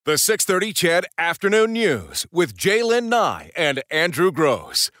The 6:30 CHED Afternoon News with Jaylen Nye and Andrew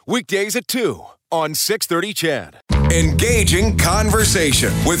Gross. Weekdays at 2 on 6:30 CHED. Engaging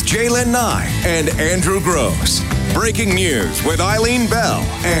conversation with Jaylen Nye and Andrew Gross. Breaking news with Eileen Bell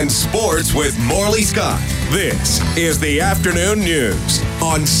and sports with Morley Scott. This is the Afternoon News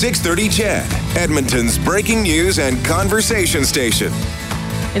on 6:30 CHED, Edmonton's breaking news and conversation station.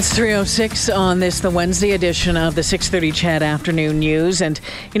 It's 3:06 on the Wednesday edition of the 6:30 CHED Afternoon News. And,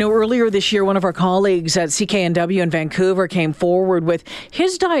 earlier this year, one of our colleagues at CKNW in Vancouver came forward with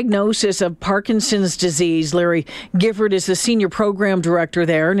his diagnosis of Parkinson's disease. Larry Gifford is the senior program director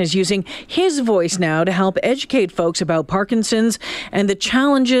there and is using his voice now to help educate folks about Parkinson's and the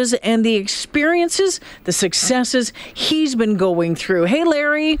challenges and the experiences, the successes he's been going through. Hey,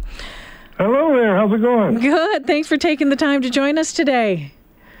 Larry. Hello there. How's it going? Good. Thanks for taking the time to join us today.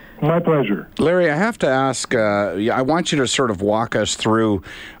 My pleasure. Larry, I have to ask, I want you to sort of walk us through,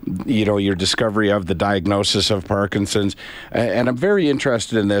 your discovery of the diagnosis of Parkinson's. And I'm very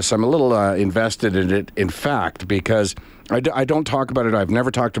interested in this. I'm a little invested in it, in fact, because I don't talk about it. I've never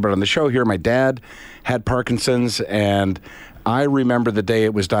talked about it on the show here. My dad had Parkinson's, and I remember the day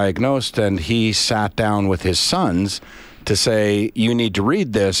it was diagnosed, and he sat down with his sons to say, you need to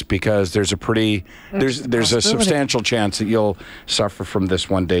read this because there's a substantial chance that you'll suffer from this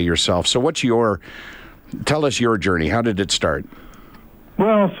one day yourself. So tell us your journey. How did it start?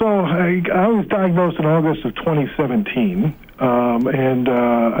 Well, so I was diagnosed in August of 2017, and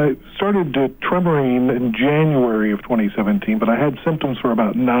I started tremoring in January of 2017, but I had symptoms for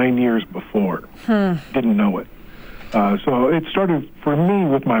about 9 years before. Didn't know it. So it started for me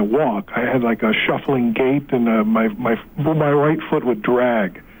with my walk. I had like a shuffling gait, and my right foot would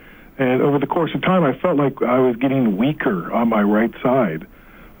drag. And over the course of time, I felt like I was getting weaker on my right side.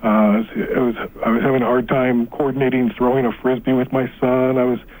 I was having a hard time coordinating throwing a frisbee with my son. I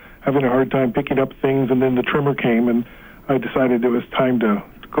was having a hard time picking up things, and then the tremor came, and I decided it was time to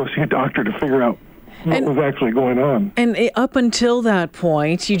go see a doctor to figure out what was actually going on. And up until that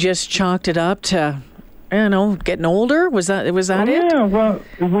point, you just chalked it up to, getting older? Was that it? Yeah, well,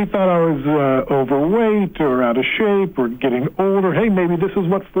 we thought I was overweight or out of shape or getting older. Hey, maybe this is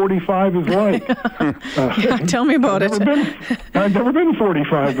what 45 is like. Tell me about it. I've never been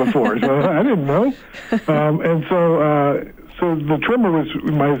 45 before, so I didn't know. And so the tremor was,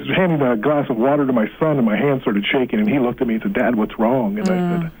 I was handing a glass of water to my son, and my hand started shaking, and he looked at me and said, "Dad, what's wrong?" And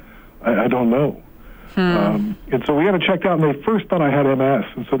I said, I don't know. And so we had it checked out, and they first thought I had MS,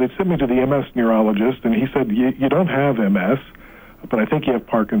 and so they sent me to the MS neurologist, and he said, you don't have MS, but I think you have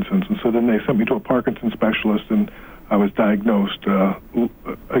Parkinson's. And so then they sent me to a Parkinson's specialist, and I was diagnosed a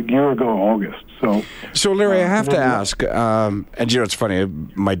year ago, August. So Larry, I have to ask, and it's funny,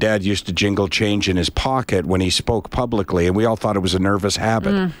 my dad used to jingle change in his pocket when he spoke publicly, and we all thought it was a nervous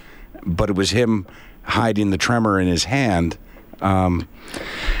habit, but it was him hiding the tremor in his hand.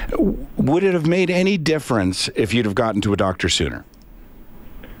 Would it have made any difference if you'd have gotten to a doctor sooner?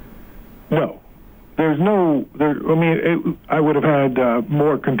 No. I would have had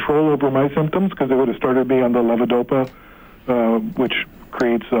more control over my symptoms because they would have started me on the levodopa, which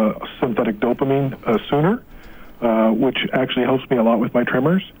creates synthetic dopamine sooner, which actually helps me a lot with my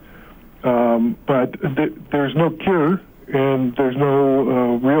tremors. But there's no cure, and there's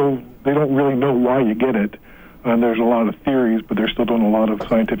no they don't really know why you get it. And there's a lot of theories, but they're still doing a lot of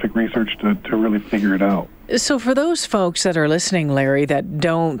scientific research to really figure it out. So for those folks that are listening, Larry, that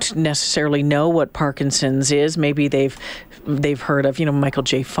don't necessarily know what Parkinson's is, maybe they've heard of, Michael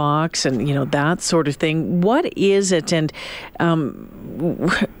J. Fox and, that sort of thing. What is it, and how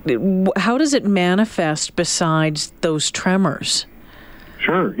does it manifest besides those tremors?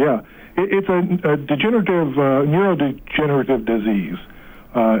 Sure, yeah. It's a degenerative, neurodegenerative disease.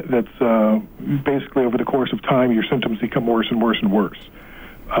 That's basically over the course of time, your symptoms become worse and worse and worse.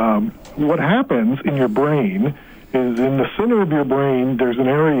 What happens in your brain is in the center of your brain, there's an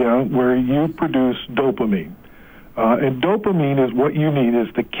area where you produce dopamine. And dopamine is what you need, is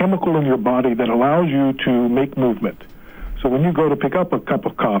the chemical in your body that allows you to make movement. So when you go to pick up a cup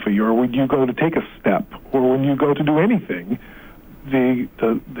of coffee, or when you go to take a step, or when you go to do anything, the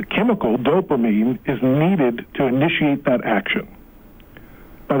chemical dopamine is needed to initiate that action.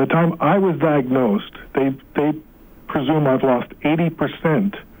 By the time I was diagnosed, they presume I've lost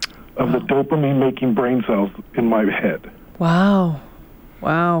 80% of the dopamine-making brain cells in my head. Wow.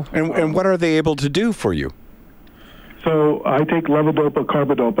 And what are they able to do for you? So I take levodopa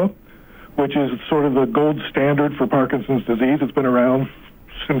carbidopa, which is sort of the gold standard for Parkinson's disease. It's been around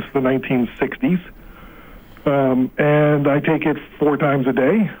since the 1960s. And I take it 4 times a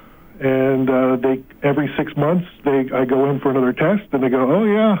day. and they every 6 months I go in for another test, and they go, oh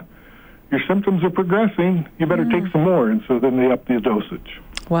yeah, your symptoms are progressing. You better take some more, and so then they up the dosage.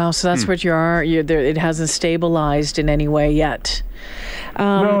 Wow, so that's what you are. It hasn't stabilized in any way yet.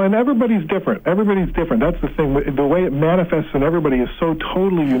 No, and everybody's different. Everybody's different. That's the thing. The way it manifests in everybody is so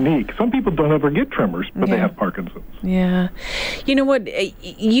totally unique. Some people don't ever get tremors, but they have Parkinson's. Yeah. You know what?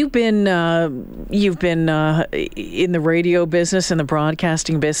 You've been in the radio business and the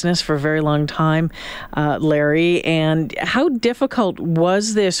broadcasting business for a very long time, Larry. And how difficult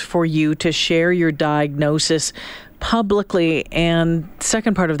was this for you to share your diagnosis publicly? And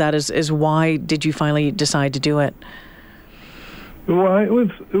second part of that is why did you finally decide to do it? Well, it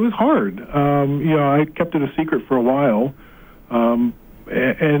was hard. I kept it a secret for a while, and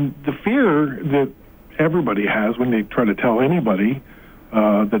the fear that everybody has when they try to tell anybody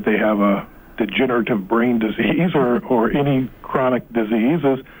that they have a degenerative brain disease or any chronic disease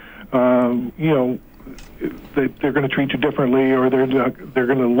is, they're going to treat you differently, or they're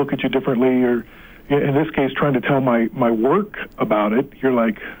going to look at you differently, or in this case, trying to tell my work about it. You're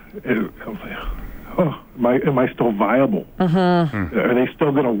like, oh, am I still viable? Are they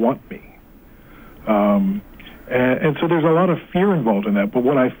still going to want me? And so there's a lot of fear involved in that. But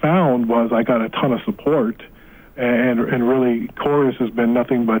what I found was I got a ton of support, and really Chorus has been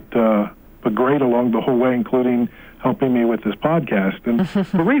nothing but great along the whole way, including helping me with this podcast. And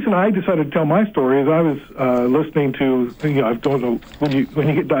the reason I decided to tell my story is I was listening to, I don't know, when you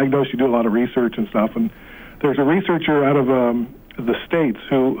get diagnosed, you do a lot of research and stuff. And there's a researcher out of the States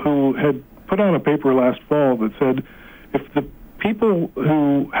who had put out a paper last fall that said if the people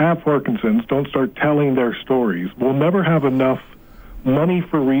who have Parkinson's don't start telling their stories, we'll never have enough money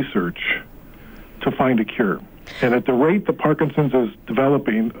for research to find a cure. And at the rate that Parkinson's is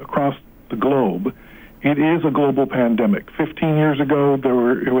developing across the globe, it is a global pandemic. 15 years ago,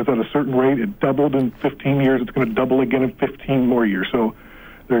 it was at a certain rate. It doubled in 15 years. It's going to double again in 15 more years. So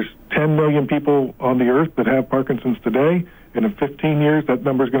there's 10 million people on the earth that have Parkinson's today. And in 15 years, that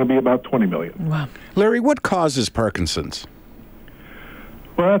number is going to be about 20 million. Wow. Larry, what causes Parkinson's?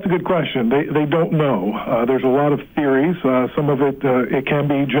 Well, that's a good question. They don't know. There's a lot of theories. Some of it can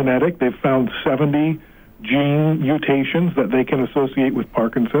be genetic. They've found 70 gene mutations that they can associate with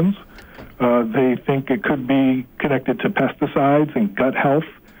Parkinson's. They think it could be connected to pesticides and gut health.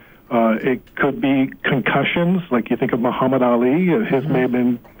 It could be concussions, like you think of Muhammad Ali. His may have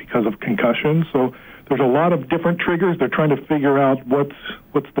been because of concussions. So there's a lot of different triggers. They're trying to figure out what's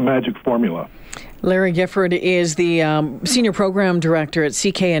the magic formula. Larry Gifford is the Senior Program Director at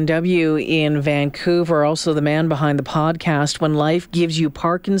CKNW in Vancouver, also the man behind the podcast, When Life Gives You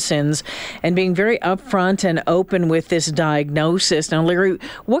Parkinson's, and being very upfront and open with this diagnosis. Now, Larry,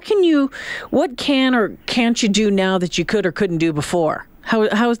 what can or can't you do now that you could or couldn't do before?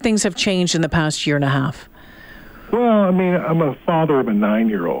 How things have changed in the past year and a half? Well, I mean, I'm a father of a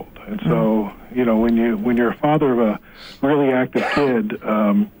 9-year-old, and so, when you're a father of a really active kid,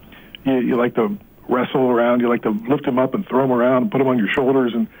 you like to wrestle around, you like to lift him up and throw him around and put him on your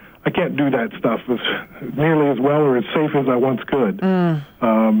shoulders, and I can't do that stuff nearly as well or as safe as I once could.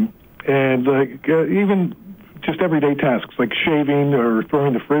 And even just everyday tasks like shaving or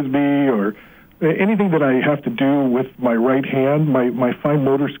throwing the frisbee or anything that I have to do with my right hand, my fine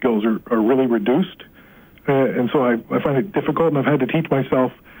motor skills are really reduced. And so I find it difficult, and I've had to teach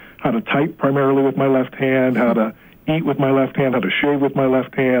myself how to type primarily with my left hand, how to eat with my left hand, how to shave with my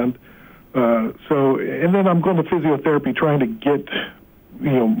left hand. And then I'm going to physiotherapy trying to get,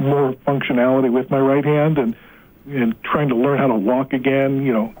 more functionality with my right hand and trying to learn how to walk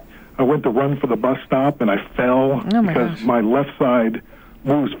again. I went to run for the bus stop and I fell because my left side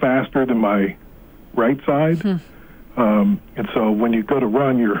moves faster than my right side. And so when you go to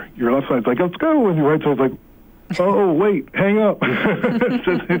run, your left side's like, let's go, and your right side's like, oh, wait, hang up.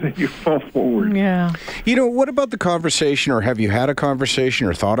 So then you fall forward. Yeah. What about the conversation, or have you had a conversation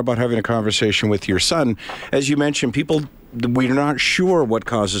or thought about having a conversation with your son? As you mentioned, we're not sure what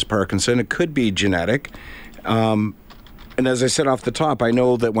causes Parkinson. It could be genetic. And as I said off the top, I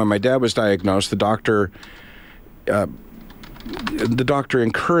know that when my dad was diagnosed, the doctor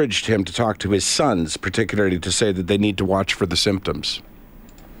encouraged him to talk to his sons, particularly to say that they need to watch for the symptoms.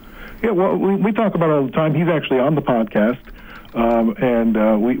 Yeah, well, we talk about it all the time. He's actually on the podcast,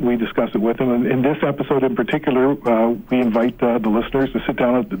 and we discuss it with him. And in this episode in particular, we invite the listeners to sit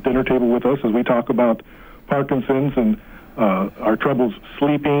down at the dinner table with us as we talk about Parkinson's and our troubles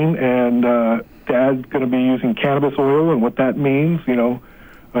sleeping. And Dad's going to be using cannabis oil and what that means. Now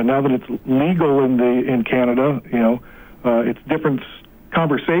that it's legal in Canada, it's different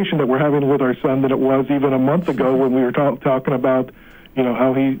conversation that we're having with our son than it was even a month ago when we were talking about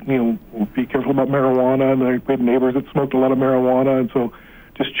how he, will be careful about marijuana, and we had neighbors that smoked a lot of marijuana, and so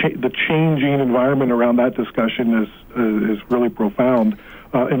just the changing environment around that discussion is really profound.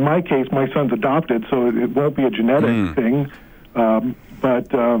 In my case, my son's adopted, so it won't be a genetic thing. But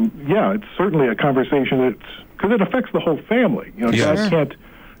it's certainly a conversation because it affects the whole family. Dad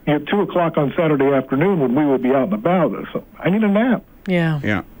can't, 2 o'clock on Saturday afternoon when we would be out and about, so I need a nap.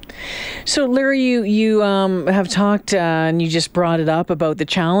 Yeah. So, Larry, you have talked, and you just brought it up about the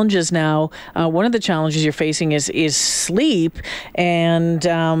challenges now. One of the challenges you're facing is sleep and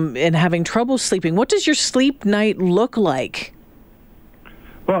having trouble sleeping. What does your sleep night look like?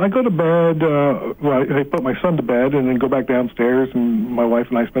 Well, I go to bed, I put my son to bed and then go back downstairs, and my wife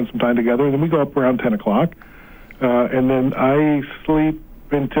and I spend some time together, and then we go up around 10 o'clock. And then I sleep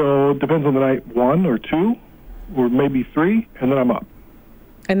until, depends on the night, 1 or 2 or maybe 3, and then I'm up.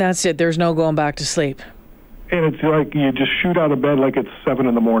 And that's it. There's no going back to sleep. And it's like you just shoot out of bed like it's 7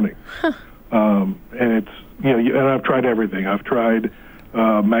 in the morning. Huh. And it's, and I've tried everything. I've tried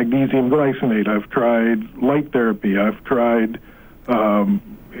magnesium glycinate. I've tried light therapy. I've tried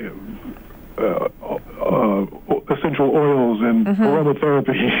essential oils and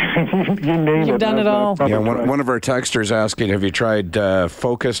aromatherapy. You name it. You've done it all. Yeah, one of our texters asking, have you tried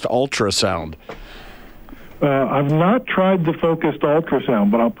focused ultrasound? I've not tried the focused ultrasound,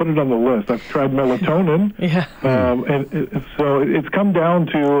 but I'll put it on the list. I've tried melatonin. So it's come down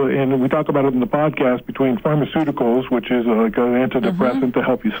to, and we talk about it in the podcast, between pharmaceuticals, which is like an antidepressant to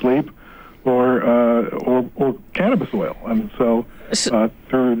help you sleep, or cannabis oil. And so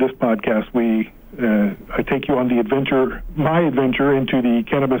through this podcast, I take you on my adventure into the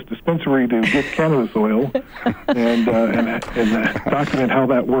cannabis dispensary to get cannabis oil and document how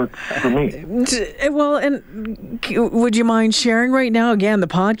that worked for me. Well, and would you mind sharing right now? Again, the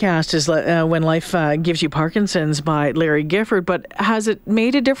podcast is When Life Gives You Parkinson's by Larry Gifford, but has it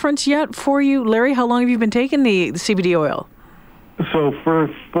made a difference yet for you? Larry, how long have you been taking the CBD oil? So for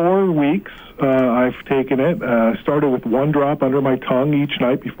 4 weeks, I've taken it. Started with 1 drop under my tongue each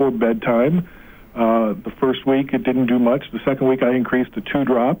night before bedtime. The first week, it didn't do much. The second week, I increased to 2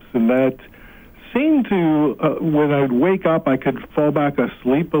 drops, and that seemed to, when I'd wake up, I could fall back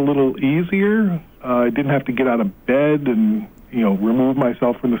asleep a little easier. I didn't have to get out of bed and, remove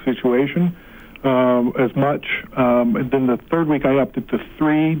myself from the situation as much. And then the third week, I upped it to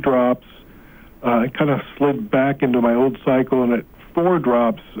 3 drops. I kind of slid back into my old cycle, and at 4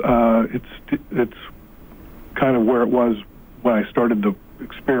 drops, it's kind of where it was when I started the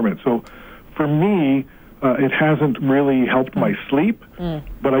experiment. So for me, it hasn't really helped my sleep,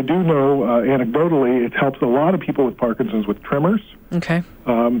 but I do know anecdotally it helps a lot of people with Parkinson's with tremors. Okay.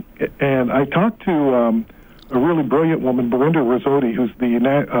 And I talked to a really brilliant woman, Belinda Rizzotti, who's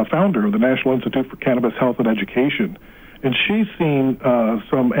the founder of the National Institute for Cannabis Health and Education. And she's seen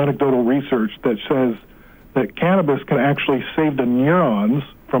some anecdotal research that says that cannabis can actually save the neurons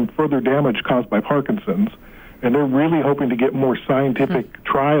from further damage caused by Parkinson's. And they're really hoping to get more scientific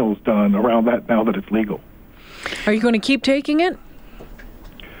trials done around that now that it's legal. Are you going to keep taking it?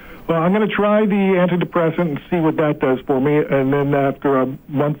 Well, I'm going to try the antidepressant and see what that does for me. And then after a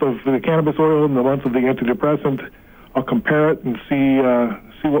month of the cannabis oil and a month of the antidepressant, I'll compare it and see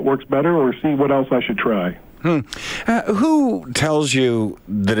what works better or see what else I should try. Who tells you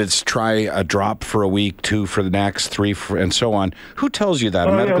that it's try a drop for a week, 2 for the next, 3 and so on? Who tells you that?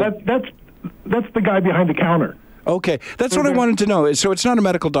 That's the guy behind the counter. Okay, that's what I wanted to know. So it's not a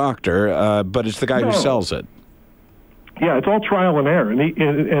medical doctor, but it's the guy who sells it. Yeah, it's all trial and error,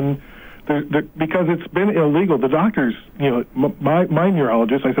 and because it's been illegal. The doctors, my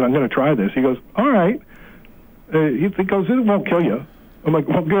neurologist, I said, I'm going to try this. He goes, all right. He goes, it won't kill you. I'm like,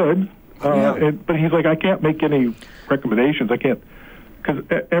 well, good. But he's like, I can't make any recommendations. I can't, because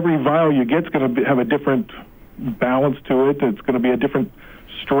every vial you get's going to have a different balance to it. It's going to be a different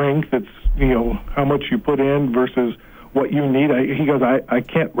strength. It's, how much you put in versus what you need. He goes, I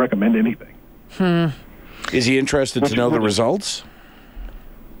can't recommend anything. Is he interested to know the results?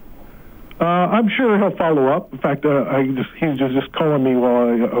 I'm sure he'll follow up. In fact, he was just calling me while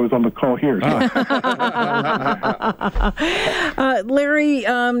I was on the call here. So. Larry,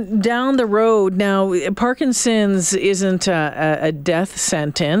 down the road now, Parkinson's isn't a death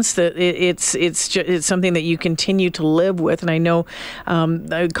sentence. That it's something that you continue to live with. And I know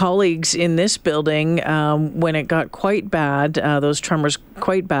colleagues in this building, when it got quite bad, those tremors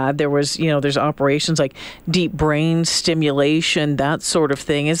quite bad. There was, there's operations like deep brain stimulation, that sort of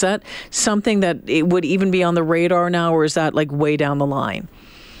thing. Is that something that it would even be on the radar now, or is that like way down the line?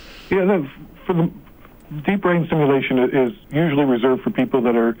 Yeah, for the deep brain stimulation is usually reserved for people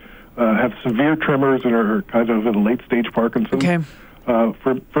that are have severe tremors and are kind of in late stage Parkinson's. Okay.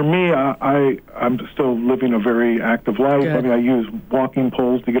 For me, I'm still living a very active life. Good. I mean, I use walking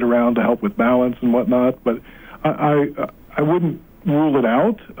poles to get around to help with balance and whatnot, but I wouldn't rule it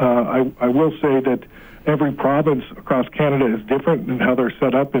out. I will say that every province across Canada is different in how they're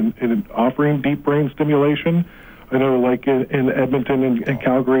set up in offering deep brain stimulation. I know, like in Edmonton and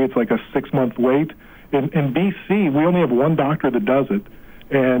Calgary, it's like a 6-month wait. In BC, we only have one doctor that does it,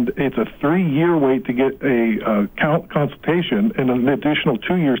 and it's a 3-year wait to get a consultation, and an additional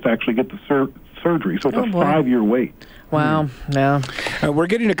 2 years to actually get the surgery. So it's a 5-year wait. Wow. Yeah. We're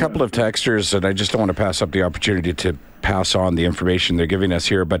getting a couple of texters, and I just don't want to pass up the opportunity to pass on the information they're giving us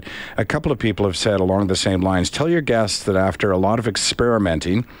here, but a couple of people have said along the same lines, tell your guests that after a lot of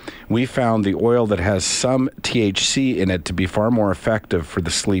experimenting, we found the oil that has some THC in it to be far more effective for the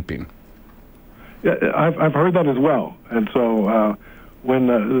sleeping. Yeah, I've heard that as well, and so when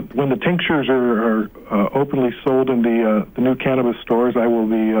the tinctures are openly sold in the new cannabis stores, I will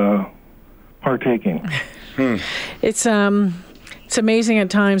be partaking. It's amazing at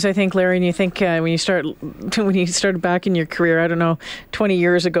times, I think, Larry, and you think when you started back in your career, I don't know, 20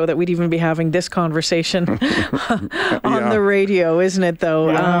 years ago, that we'd even be having this conversation on the radio, isn't it, though?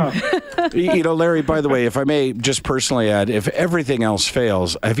 Yeah. Larry, by the way, if I may just personally add, if everything else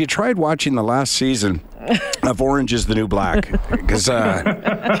fails, have you tried watching the last season of Orange is the New Black? Because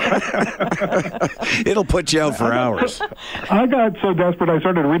it'll put you out for hours. I got so desperate I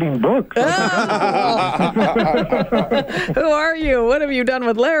started reading books. Who are you? What have you done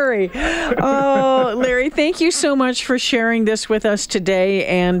with Larry? Oh, Larry, thank you so much for sharing this with us today,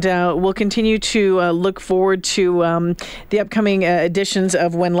 and we'll continue to look forward to the upcoming editions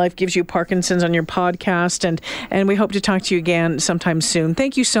of When Life Gives You Parkinson's on your podcast, and we hope to talk to you again sometime soon.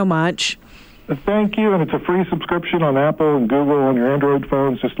 Thank you so much. Thank you, and it's a free subscription on Apple and Google on your Android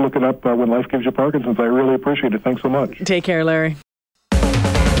phones. Just look it up, When Life Gives You Parkinson's. I really appreciate it. Thanks so much. Take care, Larry.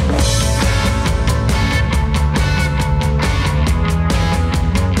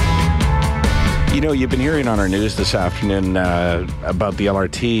 You've been hearing on our news this afternoon about the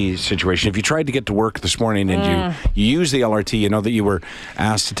LRT situation. If you tried to get to work this morning and you use the LRT, you know that you were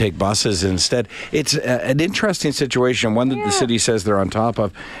asked to take buses instead. It's an interesting situation, one that the city says they're on top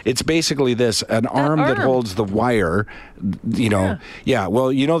of. It's basically this, an arm that holds the wire,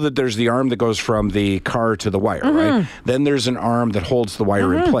 well, you know that there's the arm that goes from the car to the wire, right? Then there's an arm that holds the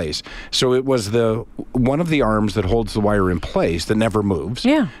wire in place. So it was one of the arms that holds the wire in place that never moves,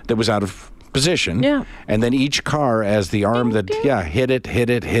 that was out of position, and then each car as the arm that hit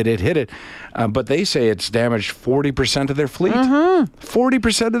it, but they say it's damaged 40% of their fleet.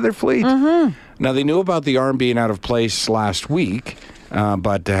 40% of their fleet. Now, they knew about the arm being out of place last week,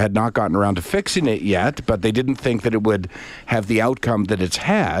 but had not gotten around to fixing it yet, but they didn't think that it would have the outcome that it's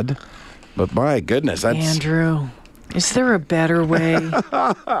had. But my goodness, that's... Andrew, is there a better way?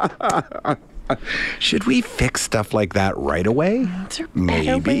 Should we fix stuff like that right away?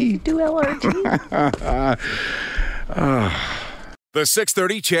 Maybe. Do LRT. The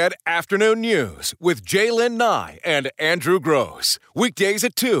 6:30 CHED Afternoon News with Jaylen Nye and Andrew Gross. Weekdays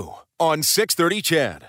at 2 on 6:30 CHED.